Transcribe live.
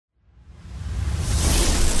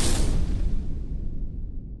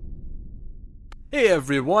Hey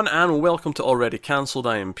everyone, and welcome to Already Cancelled.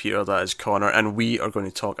 I am Peter, that is Connor, and we are going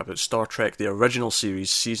to talk about Star Trek, the original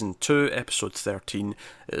series, Season 2, Episode 13.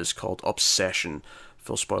 It is called Obsession.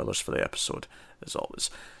 Full spoilers for the episode, as always.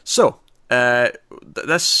 So,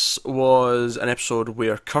 this was an episode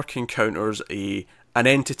where Kirk encounters an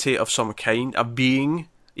entity of some kind, a being,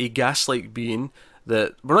 a gas-like being,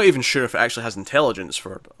 that we're not even sure if it actually has intelligence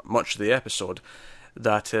for much of the episode,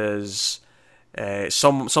 that is...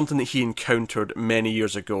 something that he encountered many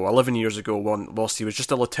years ago, 11 years ago, whilst he was just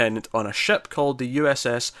a lieutenant on a ship called the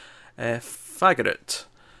USS Farragut.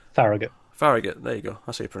 Farragut, there you go,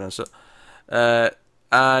 that's how you pronounce it.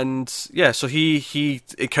 And yeah, so he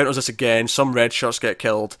encounters this again, some red shirts get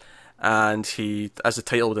killed, and he, as the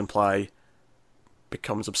title would imply,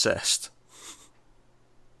 becomes obsessed.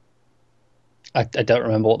 I don't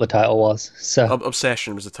remember what the title was. So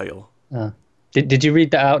Obsession was the title. Did you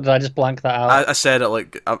read that out? Did I just blank that out? I said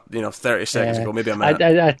it 30 seconds ago, maybe a minute.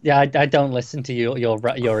 I don't listen to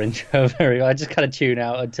your intro very well. I just kind of tune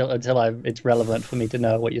out until it's relevant for me to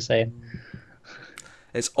know what you're saying.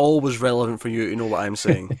 It's always relevant for you to know what I'm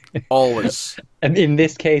saying. Always. And in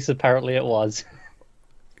this case, apparently it was.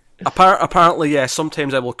 Apparently, yeah.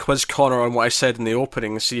 Sometimes I will quiz Connor on what I said in the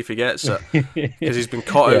opening and see if he gets it, because he's been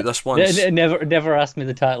caught out this once. Never ask me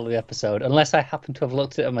the title of the episode unless I happen to have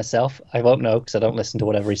looked at it myself. I won't know because I don't listen to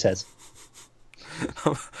whatever he says.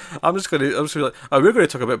 I'm just gonna be like, oh, we're going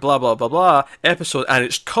to talk about blah blah blah blah episode, and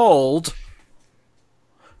it's called,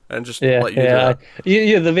 and just let you do that.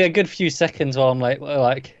 There'll be a good few seconds while I'm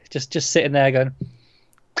like just sitting there going,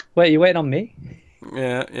 wait, are you waiting on me?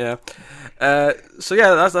 Yeah. So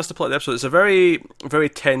yeah, that's the plot of the episode. It's a very, very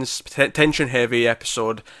tense, tension-heavy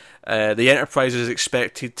episode. The Enterprise is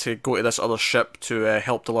expected to go to this other ship to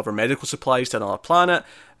help deliver medical supplies to another planet,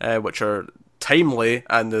 which are timely,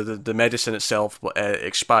 and the medicine itself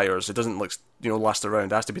expires. It doesn't last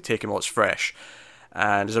around. It has to be taken while it's fresh.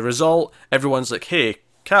 And as a result, everyone's like, "Hey,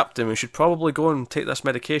 Captain, we should probably go and take this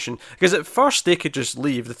medication." Because at first they could just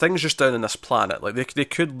leave. The thing's just down on this planet. Like they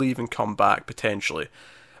could leave and come back potentially.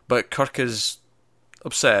 But Kirk is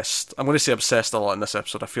obsessed. I'm going to say obsessed a lot in this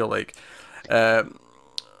episode, I feel like.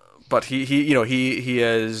 But he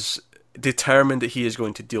is determined that he is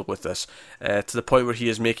going to deal with this, to the point where he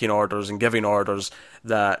is making orders and giving orders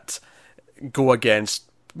that go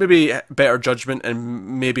against maybe better judgment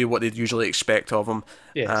and maybe what they'd usually expect of him.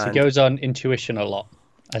 Yes, he goes on intuition a lot,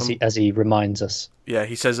 as he reminds us. Yeah,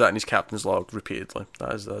 he says that in his captain's log repeatedly.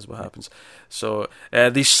 That is what happens. So,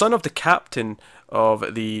 the son of the captain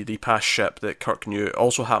of the past ship that Kirk knew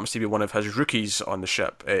also happens to be one of his rookies on the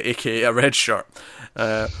ship, aka a red shirt,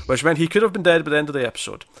 which meant he could have been dead by the end of the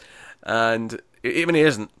episode. And even he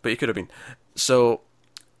isn't, but he could have been. So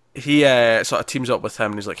he sort of teams up with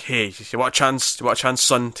him, and he's like, "Hey, you want a chance? You want a chance,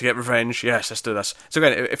 son, to get revenge? Yes, let's do this." So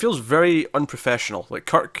again, it feels very unprofessional. Like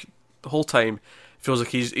Kirk, the whole time, feels like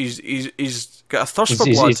he's got a thirst for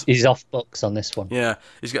blood. He's off books on this one. Yeah,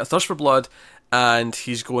 he's got a thirst for blood, and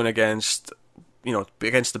he's going against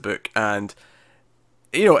the book, and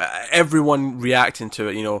everyone reacting to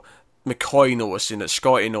it. McCoy noticing it,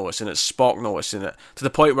 Scotty noticing it, Spock noticing it, to the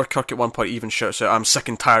point where Kirk at one point even shouts out, "I'm sick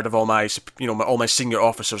and tired of all my senior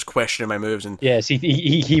officers questioning my moves." And yes,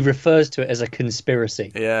 he refers to it as a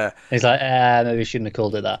conspiracy. Yeah, he's like, maybe we shouldn't have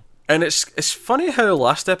called it that. And it's funny how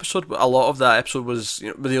last episode, a lot of that episode was,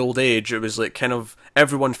 with the old age, it was like kind of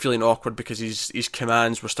everyone feeling awkward because his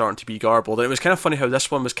commands were starting to be garbled. And it was kind of funny how this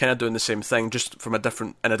one was kind of doing the same thing, just from in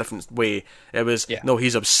a different way. It was, no,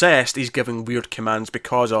 he's obsessed, he's giving weird commands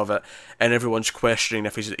because of it, and everyone's questioning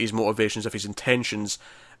if his motivations, if his intentions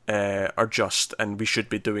are just, and we should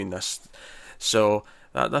be doing this. So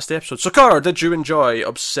that's the episode. So, Car, did you enjoy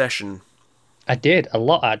Obsession? I did, a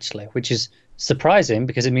lot actually, which is surprising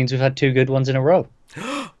because it means we've had two good ones in a row.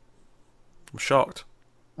 I'm shocked.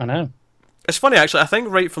 I know. It's funny actually. I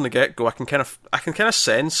think right from the get-go, I can kind of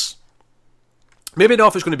sense. Maybe not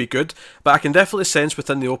if it's going to be good, but I can definitely sense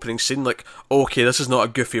within the opening scene, like, okay, this is not a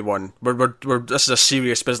goofy one. This is a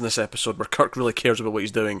serious business episode where Kirk really cares about what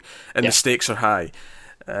he's doing, and the stakes are high.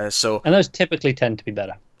 And those typically tend to be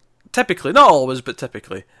better. Typically, not always, but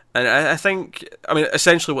typically. And I think,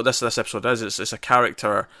 essentially what this episode is, it's a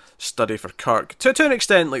character study for Kirk. To an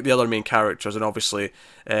extent, like the other main characters, and obviously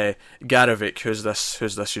Garavik, who's this,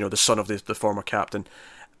 the son of the former captain.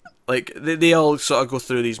 Like, they all sort of go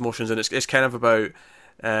through these motions, and it's kind of about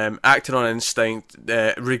acting on instinct,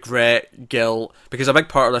 regret, guilt, because a big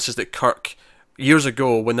part of this is that Kirk, years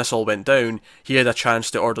ago, when this all went down, he had a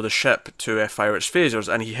chance to order the ship to fire its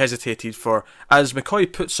phasers, and he hesitated for, as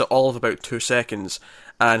McCoy puts it, all of about 2 seconds,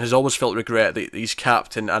 and has always felt regret that his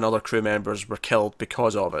captain and other crew members were killed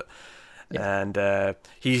because of it. And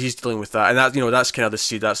he's dealing with that, and that that's kind of the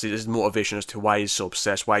seed. That's his motivation as to why he's so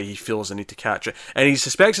obsessed, why he feels the need to catch it, and he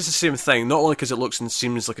suspects it's the same thing. Not only because it looks and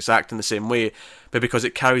seems like it's acting the same way, but because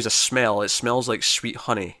it carries a smell. It smells like sweet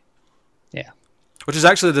honey. Yeah, which is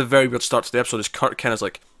actually the very weird start to the episode. Is Kirk kind of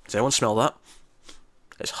like, does anyone smell that?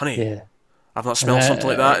 It's honey. Yeah, I've not smelled something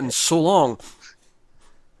like that in so long.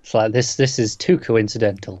 It's like this is too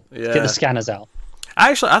coincidental. Yeah. Get the scanners out.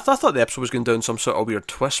 I thought the episode was going down some sort of weird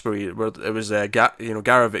twist where it was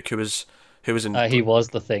Garavik who was in. He was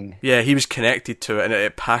the thing. Yeah, he was connected to it, and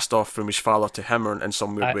it passed off from his father to him, or in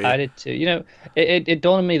some weird way. I did too. It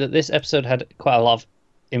dawned on me that this episode had quite a lot of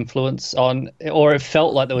influence on, or it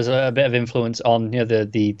felt like there was a bit of influence on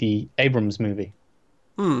the Abrams movie.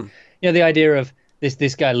 The idea of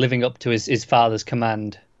this guy living up to his father's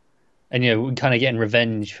command, and kind of getting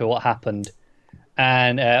revenge for what happened.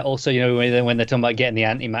 And also, when they're talking about getting the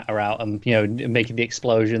antimatter out and making the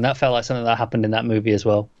explosion, that felt like something that happened in that movie as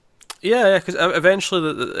well. Yeah, because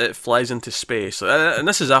eventually it flies into space, and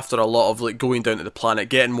this is after a lot of going down to the planet,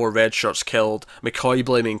 getting more red shirts killed, McCoy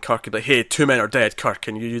blaming Kirk, like, hey, 2 men are dead, Kirk,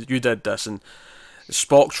 and you did this, and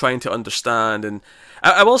Spock trying to understand. And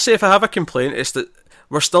I will say, if I have a complaint, it's that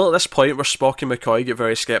we're still at this point where Spock and McCoy get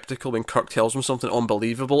very skeptical when Kirk tells them something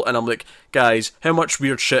unbelievable, and I'm like, guys, how much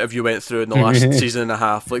weird shit have you went through in the last season and a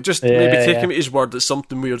half? Like, just maybe take him at his word that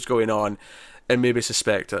something weird's going on, and maybe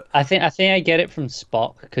suspect it. I think I get it from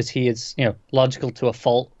Spock because he is logical to a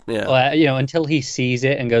fault. Yeah. Until he sees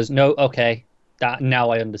it and goes, no, okay, that now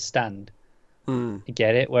I understand. I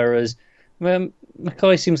get it. Whereas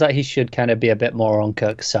McCoy seems like he should kind of be a bit more on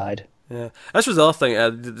Kirk's side. Yeah, this was the other thing.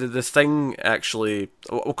 The thing actually,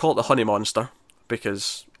 we'll call it the honey monster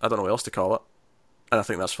because I don't know what else to call it, and I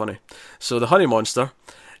think that's funny. So the honey monster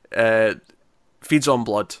feeds on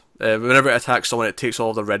blood. Whenever it attacks someone, it takes all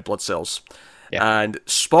of their red blood cells. Yeah. And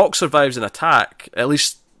Spock survives an attack. At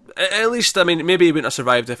least, I mean, maybe he wouldn't have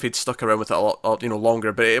survived if he'd stuck around with it a lot,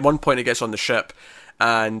 longer. But at one point, he gets on the ship,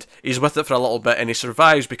 and he's with it for a little bit, and he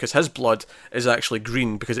survives because his blood is actually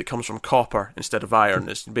green because it comes from copper instead of iron.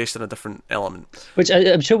 It's based on a different element. Which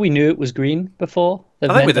I'm sure we knew it was green before. I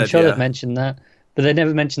think we did, I'm sure they've mentioned that. But they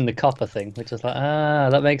never mentioned the copper thing, which is like,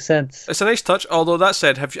 that makes sense. It's a nice touch, although that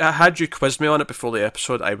said, had you quizzed me on it before the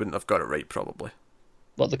episode, I wouldn't have got it right, probably.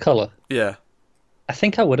 What, the colour? Yeah. I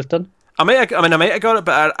think I would have done. I might have got it,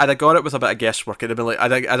 but I'd have got it with a bit of guesswork. It'd have been like,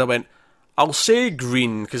 I'd have went, I'll say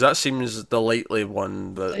green, because that seems the likely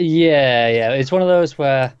one. But Yeah. It's one of those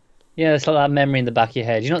where, it's like that memory in the back of your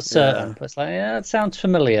head. You're not certain, but it's like, it sounds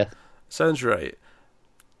familiar. Sounds right.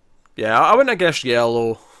 Yeah, I wouldn't have guessed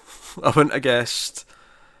yellow. I wouldn't have guessed...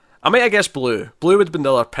 I might have guessed blue. Blue would have been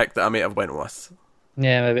the other pick that I might have went with.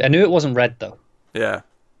 Yeah, maybe. I knew it wasn't red, though. Yeah.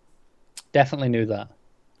 Definitely knew that.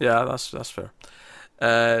 Yeah, that's fair.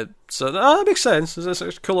 So that makes sense. It's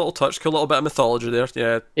a cool little touch, cool little bit of mythology there.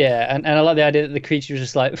 Yeah. Yeah, and I like the idea that the creature is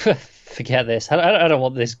just like, forget this. I don't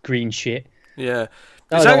want this green shit. Yeah.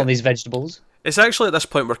 I don't want these vegetables. It's actually at this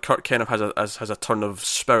point where Kirk kind of has a turn of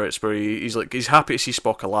spirits, where he's happy to see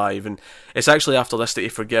Spock alive, and it's actually after this that he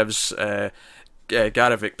forgives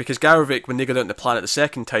Garavik, because Garavik, when they go down to the planet the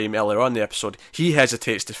second time earlier on in the episode, he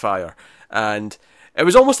hesitates to fire, and it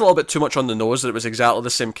was almost a little bit too much on the nose that it was exactly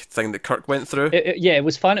the same thing that Kirk went through. It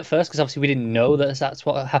was fine at first because obviously we didn't know that's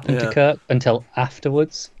what happened to Kirk until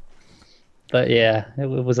afterwards. But yeah, it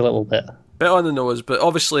was a little bit on the nose. But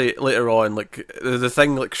obviously later on, the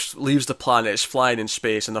thing leaves the planet, it's flying in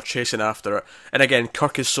space, and they're chasing after it. And again,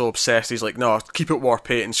 Kirk is so obsessed. He's like, "No, keep it warp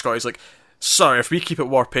 8." And Scotty's like, "Sorry, if we keep it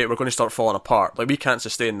warp 8, we're going to start falling apart. Like, we can't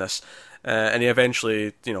sustain this." And he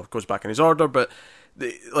eventually, goes back in his order, but.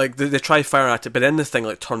 They try firing at it, but then the thing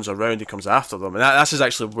turns around and comes after them, and that's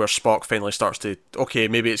actually where Spock finally starts to, okay,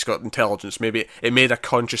 maybe it's got intelligence, maybe it made a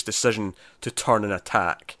conscious decision to turn and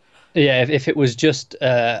attack. Yeah, if it was just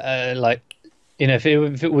if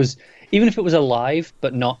it was, even if it was alive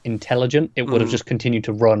but not intelligent, it would have just continued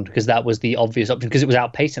to run because that was the obvious option because it was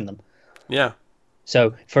outpacing them. Yeah.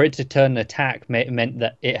 So for it to turn an attack meant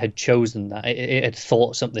that it had chosen that it had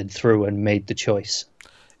thought something through and made the choice.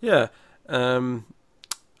 Yeah.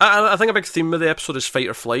 I think a big theme of the episode is fight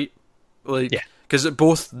or flight, because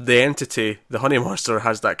both the entity, the honey monster,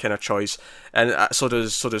 has that kind of choice, and so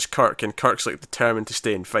does Kirk, and Kirk's determined to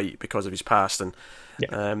stay and fight because of his past, and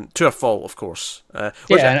to a fault, of course.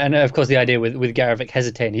 And of course the idea with Garavik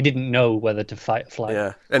hesitating, he didn't know whether to fight or flight.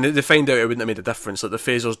 Yeah, and they find out it wouldn't have made a difference. The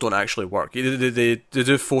phasers don't actually work. They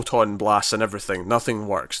do photon blasts and everything. Nothing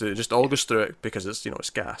works. It just all goes through it because it's it's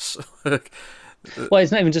gas. Well,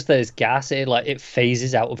 it's not even just that it's gas. It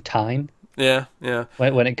phases out of time. Yeah, yeah.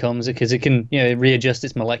 When it comes, because it can readjust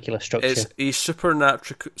its molecular structure. It's a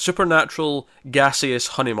supernatural gaseous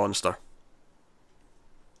honey monster.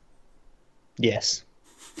 Yes,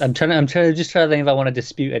 I'm trying to think if I want to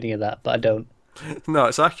dispute any of that, but I don't. No,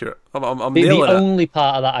 it's accurate. I'm The nailing it. only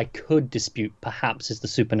part of that I could dispute, perhaps, is the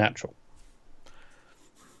supernatural,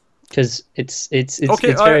 because it's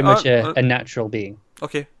very much a natural being.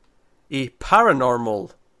 Okay, a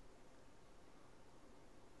paranormal.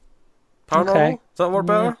 Paranormal? Is that a word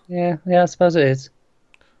better? Yeah, I suppose it is.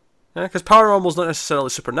 Yeah, because paranormal's not necessarily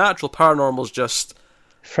supernatural. Paranormal's just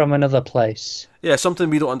from another place. Yeah, something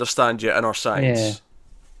we don't understand yet in our science.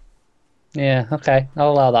 Yeah. Okay,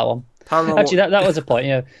 I'll allow that one. Paranormal... Actually, that was a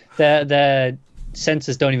point. Their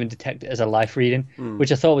sensors don't even detect it as a life reading,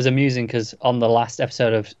 which I thought was amusing because on the last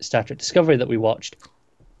episode of Star Trek Discovery that we watched,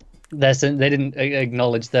 they didn't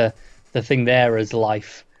acknowledge the thing there as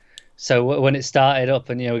life. So when it started up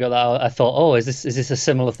and we got that, I thought, oh, is this a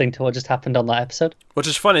similar thing to what just happened on that episode? Which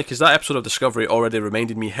is funny because that episode of Discovery already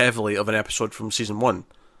reminded me heavily of an episode from season 1.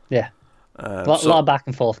 Yeah, a lot of back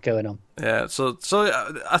and forth going on. Yeah, so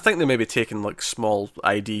I think they may be taking like small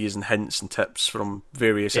ideas and hints and tips from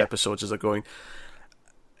various episodes as they're going.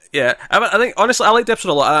 Yeah, I think honestly I liked the episode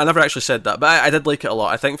a lot. I never actually said that, but I did like it a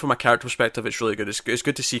lot. I think from a character perspective, it's really good. It's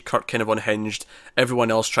good to see Kirk kind of unhinged. Everyone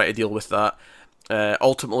else try to deal with that.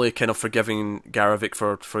 Ultimately kind of forgiving Garavik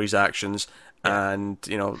for his actions and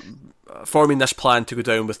forming this plan to go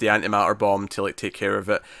down with the antimatter bomb to like take care of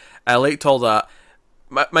it. I liked all that.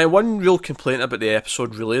 My one real complaint about the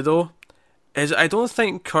episode really though is I don't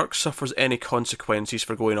think Kirk suffers any consequences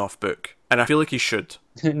for going off book, and I feel like he should.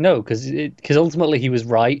 No, because ultimately he was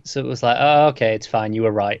right, so it was like, oh, okay, it's fine, you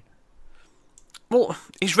were right. Well,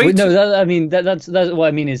 he's right. No, that's what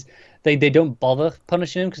I mean is they don't bother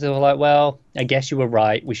punishing him because they were like, well, I guess you were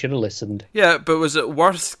right. We should have listened. Yeah, but was it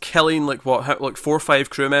worth killing like 4 or 5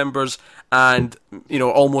 crew members and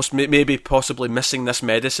almost maybe possibly missing this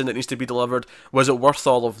medicine that needs to be delivered? Was it worth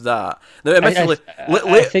all of that? Now, admittedly,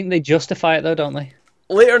 I think they justify it though, don't they?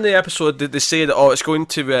 Later in the episode, they say that it's going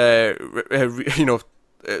to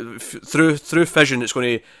through fission, it's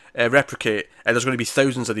going to replicate, and there's going to be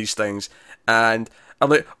thousands of these things. And I'm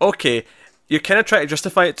like, okay. You're kind of trying to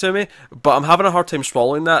justify it to me, but I'm having a hard time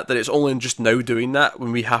swallowing that it's only just now doing that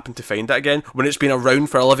when we happen to find it again, when it's been around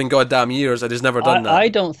for 11 goddamn years and it's never done that. I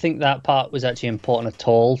don't think that part was actually important at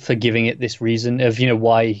all for giving it this reason of,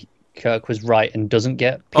 why Kirk was right and doesn't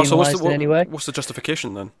get penalised in any way. What's the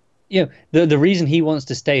justification then? The reason he wants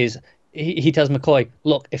to stay is he tells McCoy,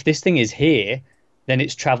 look, if this thing is here, then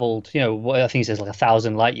it's travelled, I think he says like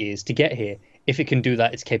 1,000 light years to get here. If it can do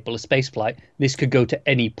that, it's capable of spaceflight. This could go to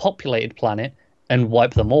any populated planet and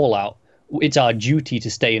wipe them all out. It's our duty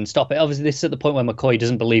to stay and stop it. Obviously, this is at the point where McCoy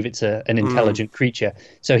doesn't believe it's an intelligent creature,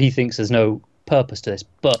 so he thinks there's no purpose to this.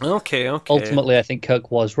 But okay. Ultimately, I think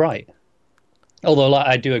Kirk was right. Although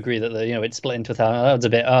I do agree that it's split into 1,000. That was a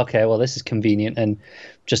bit, okay, well, this is convenient and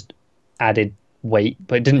just added weight,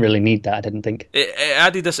 but it didn't really need that, I didn't think. It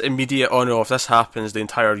added this immediate, oh no, if this happens, the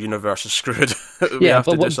entire universe is screwed. But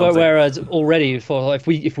whereas already,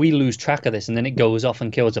 if we lose track of this and then it goes off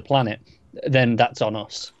and kills a planet, then that's on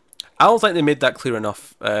us. I don't think they made that clear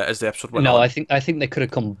enough as the episode went on. No, I think they could have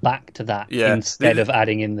come back to that instead of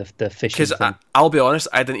adding in the fishing thing. Because I'll be honest,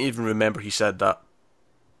 I didn't even remember he said that.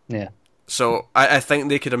 Yeah. So I think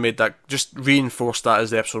they could have made that, just reinforced that as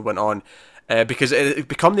the episode went on. Because it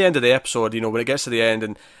become the end of the episode, when it gets to the end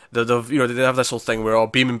and they have this whole thing where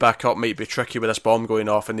beaming back up might be tricky with this bomb going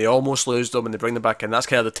off, and they almost lose them and they bring them back in. That's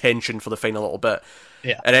kind of the tension for the final little bit.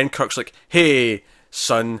 Yeah. And then Kirk's like, hey,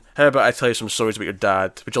 son, how about I tell you some stories about your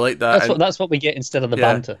dad? Would you like that? That's what we get instead of the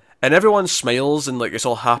banter. And everyone smiles and like it's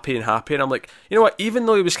all happy, and I'm like, you know what? Even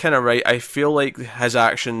though he was kind of right, I feel like his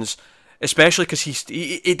actions, especially because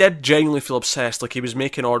he did genuinely feel obsessed, like he was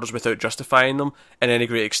making orders without justifying them in any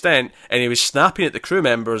great extent, and he was snapping at the crew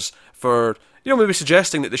members for maybe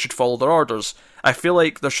suggesting that they should follow their orders. I feel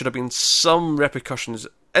like there should have been some repercussions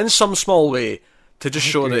in some small way to just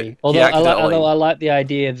show that. Although I like the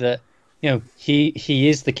idea that he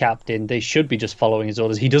is the captain. They should be just following his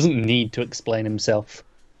orders. He doesn't need to explain himself.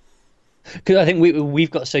 Because I think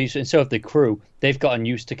we've got so used to, and so have the crew. They've gotten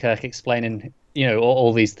used to Kirk explaining,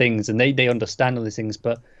 all these things, and they understand all these things.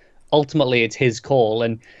 But ultimately, it's his call.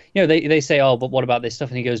 And they say, "Oh, but what about this stuff?"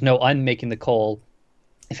 And he goes, "No, I'm making the call.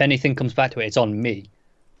 If anything comes back to it, it's on me."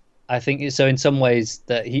 I think so. In some ways,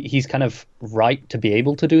 that he's kind of right to be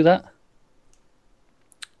able to do that.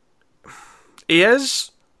 He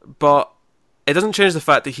is, but it doesn't change the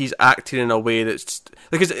fact that he's acting in a way that's...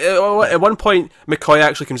 Because at one point, McCoy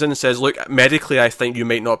actually comes in and says, look, medically I think you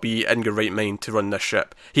might not be in your right mind to run this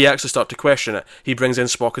ship. He actually starts to question it. He brings in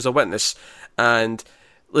Spock as a witness. And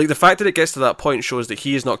like the fact that it gets to that point shows that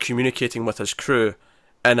he is not communicating with his crew.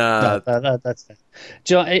 And that's fair.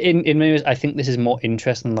 Do you know, in many ways, I think this is more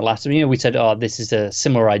interesting than the last. We said, this is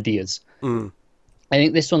similar ideas. Mm. I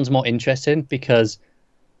think this one's more interesting because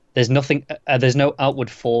there's nothing, there's no outward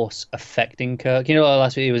force affecting Kirk.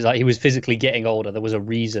 Last week he was physically getting older. There was a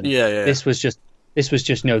reason. Yeah. This was just this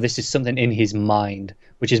is something in his mind,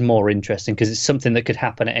 which is more interesting because it's something that could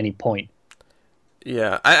happen at any point.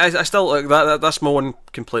 Yeah, I still like that. That's my one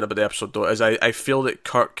complaint about the episode, though, is I feel that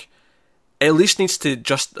Kirk at least needs to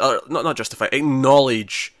not justify,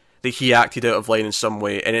 acknowledge that he acted out of line in some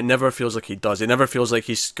way, and it never feels like he does. It never feels like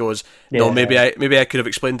he goes, no, maybe I could have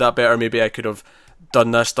explained that better, maybe I could have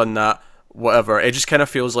done this, done that, whatever. It just kind of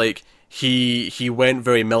feels like he went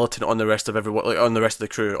very militant on the rest of everyone, like on the rest of the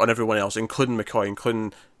crew, on everyone else, including McCoy,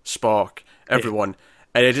 including Spock, everyone.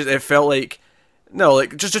 And it felt like, no,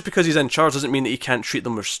 like just because he's in charge doesn't mean that he can't treat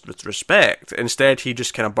them with respect. Instead, he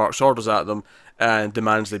just kind of barks orders at them and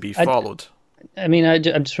demands they be followed. I'm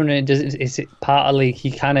just wondering, is it partly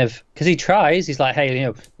he kind of, because he tries, he's like,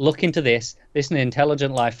 hey, look into this. This is an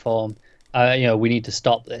intelligent life form. We need to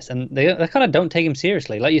stop this. And they kind of don't take him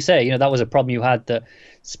seriously. Like you say, that was a problem you had, that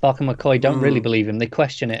Spock and McCoy don't really believe him. They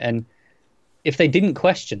question it. And if they didn't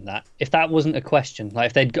question that, if that wasn't a question,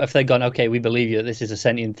 like if they'd gone, okay, we believe you that this is a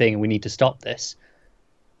sentient thing and we need to stop this,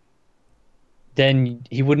 then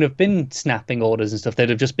he wouldn't have been snapping orders and stuff. They'd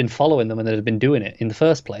have just been following them and they'd have been doing it in the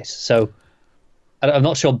first place. So I'm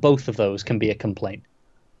not sure both of those can be a complaint.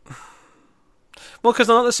 Well, because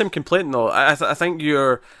they're not the same complaint, though. I think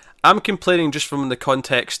I'm complaining just from the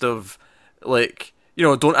context of, like,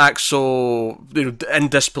 don't act so in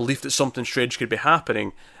disbelief that something strange could be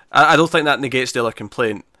happening. I don't think that negates the other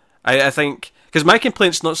complaint. I think, because my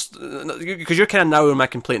complaint's not, because you're kind of narrowing my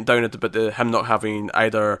complaint down about him not having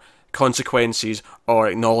either consequences or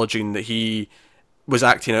acknowledging that he was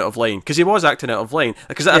acting out of line, because he was acting out of line.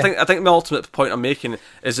 Because I think the ultimate point I'm making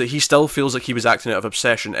is that he still feels like he was acting out of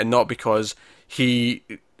obsession, and not because he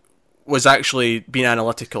was actually being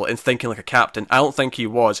analytical and thinking like a captain. I don't think he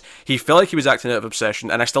was. He felt like he was acting out of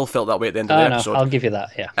obsession, and I still felt that way at the end of the episode. I'll give you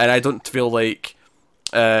that. Yeah, and I don't feel like.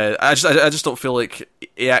 I just don't feel like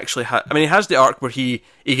he actually had. I mean, he has the arc where he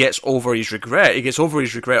gets over his regret. He gets over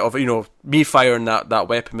his regret of me firing that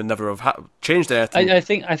weapon would never have changed anything. I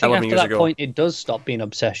think after that point it does stop being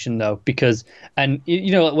obsession, though, because when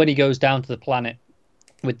he goes down to the planet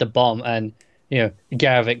with the bomb and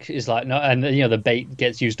Garvik is like no, and the bait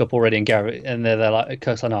gets used up already, and Garvik and they're like,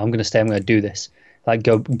 Kirk's like, no, I'm going to stay. I'm going to do this. Like,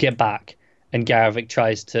 go get back. And Garvik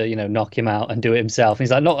tries to, knock him out and do it himself. And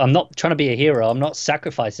he's like, no, I'm not trying to be a hero. I'm not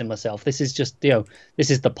sacrificing myself. This is just, this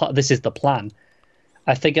is the plan.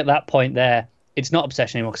 I think at that point there, it's not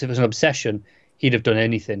obsession anymore, because if it was an obsession, he'd have done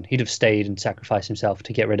anything. He'd have stayed and sacrificed himself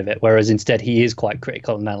to get rid of it. Whereas instead, he is quite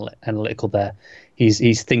critical and analytical there.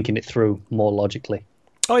 He's thinking it through more logically.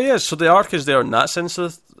 Oh yeah, so the arc is there in that sense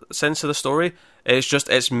of the story.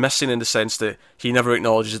 It's missing in the sense that he never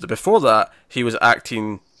acknowledges that before that he was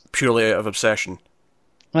acting purely out of obsession.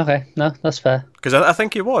 Okay, no, that's fair. Because I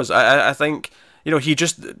think he was. I think, he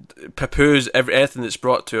just poo-poos everything that's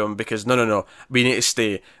brought to him because, no, we need to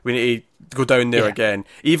stay. We need to go down there again.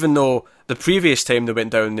 Even though the previous time they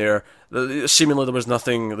went down there, seemingly there was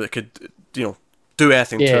nothing that could, do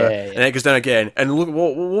anything to it. Yeah. And it goes down again. And look,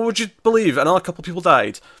 what would you believe? Another couple of people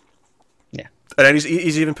died. Yeah. And then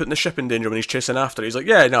he's even putting the ship in danger when he's chasing after it. He's like,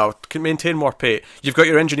 yeah, no, can maintain more pay. You've got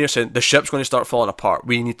your engineer saying the ship's going to start falling apart.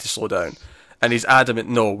 We need to slow down. And he's adamant,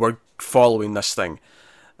 no, we're following this thing.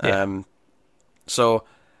 Yeah. So,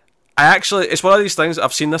 it's one of these things,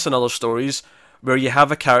 I've seen this in other stories, where you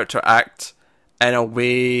have a character act in a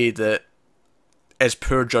way that is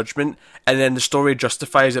poor judgment, and then the story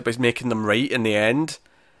justifies it by making them right in the end.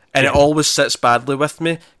 And it always sits badly with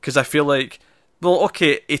me, because I feel like, well,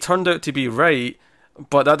 okay, he turned out to be right,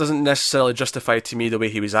 but that doesn't necessarily justify to me the way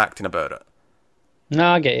he was acting about it. No,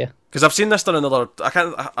 I get you. Because I've seen this done in other...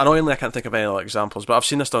 Annoyingly, I can't think of any other examples, but I've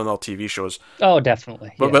seen this done in other TV shows. Oh,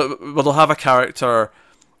 definitely. But they'll have a character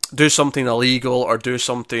do something illegal or do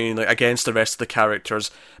something against the rest of the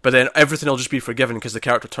characters, but then everything will just be forgiven because the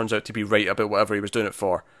character turns out to be right about whatever he was doing it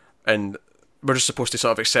for. And we're just supposed to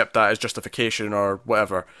sort of accept that as justification or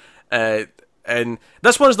whatever. And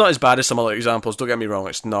this one's not as bad as some other examples, don't get me wrong,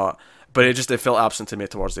 it's not. But it felt absent to me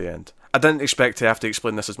towards the end. I didn't expect to have to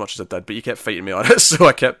explain this as much as I did, but you kept fighting me on it, so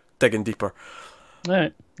I kept digging deeper.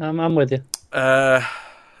 Alright, I'm with you.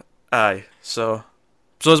 Aye, so...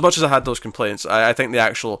 So as much as I had those complaints, I think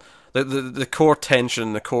the core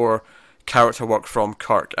tension, the core character work from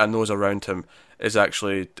Kirk and those around him is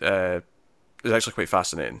actually quite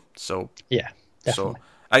fascinating. So yeah, definitely. So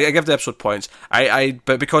I give the episode points.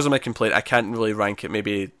 But because of my complaint, I can't really rank it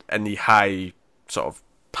maybe in the high sort of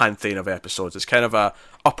pantheon of episodes. It's kind of a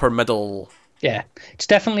upper middle. Yeah, it's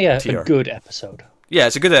definitely a good episode. Yeah,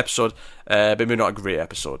 it's a good episode, but maybe not a great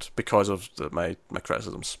episode because of my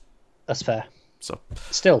criticisms. That's fair. So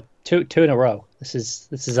still two in a row. This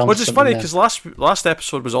is on. Which is funny because last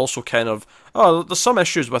episode was also kind of there's some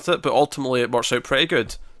issues with it, but ultimately it works out pretty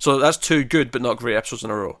good. So that's 2 good but not great episodes in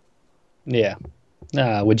a row. Yeah.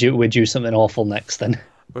 Would you do something awful next then?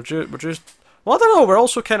 Would you? Well, I don't know. We're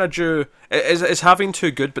also kind of due. Is having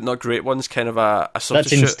 2 good but not great ones kind of a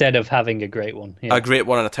substitute? That's instead of having a great one. Yeah. A great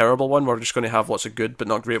one and a terrible one. We're just going to have lots of good but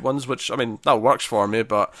not great ones, which, I mean, that works for me,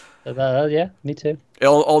 but... yeah, me too.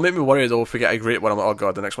 It'll make me worry, though, if we get a great one. I'm like, oh,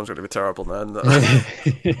 God, the next one's going to be terrible, man.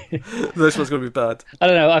 This one's going to be bad. I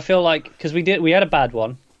don't know. I feel like... Because we had a bad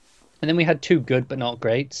one, and then we had 2 good but not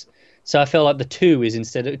greats. So I feel like the 2 is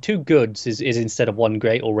instead of... 2 goods is instead of 1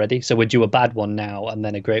 great already. So we'd do a bad one now and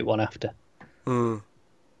then a great one after.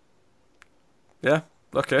 Yeah,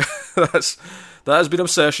 okay. That has been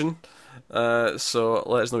Obsession. So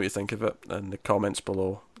let us know what you think of it in the comments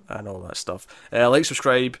below and all that stuff. Like,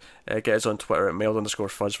 subscribe, get us on Twitter at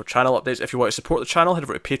mailed_fuzz for channel updates. If you want to support the channel, head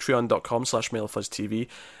over to patreon.com/mailfuzztv.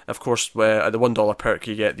 Of course, at the $1 perk,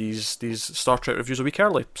 you get these Star Trek reviews a week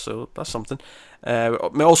early, so that's something.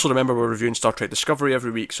 Also remember, we're reviewing Star Trek Discovery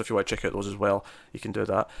every week, so if you want to check out those as well, you can do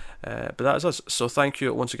that. But that is us. So thank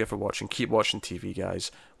you once again for watching. Keep watching TV,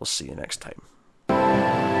 guys. We'll see you next time.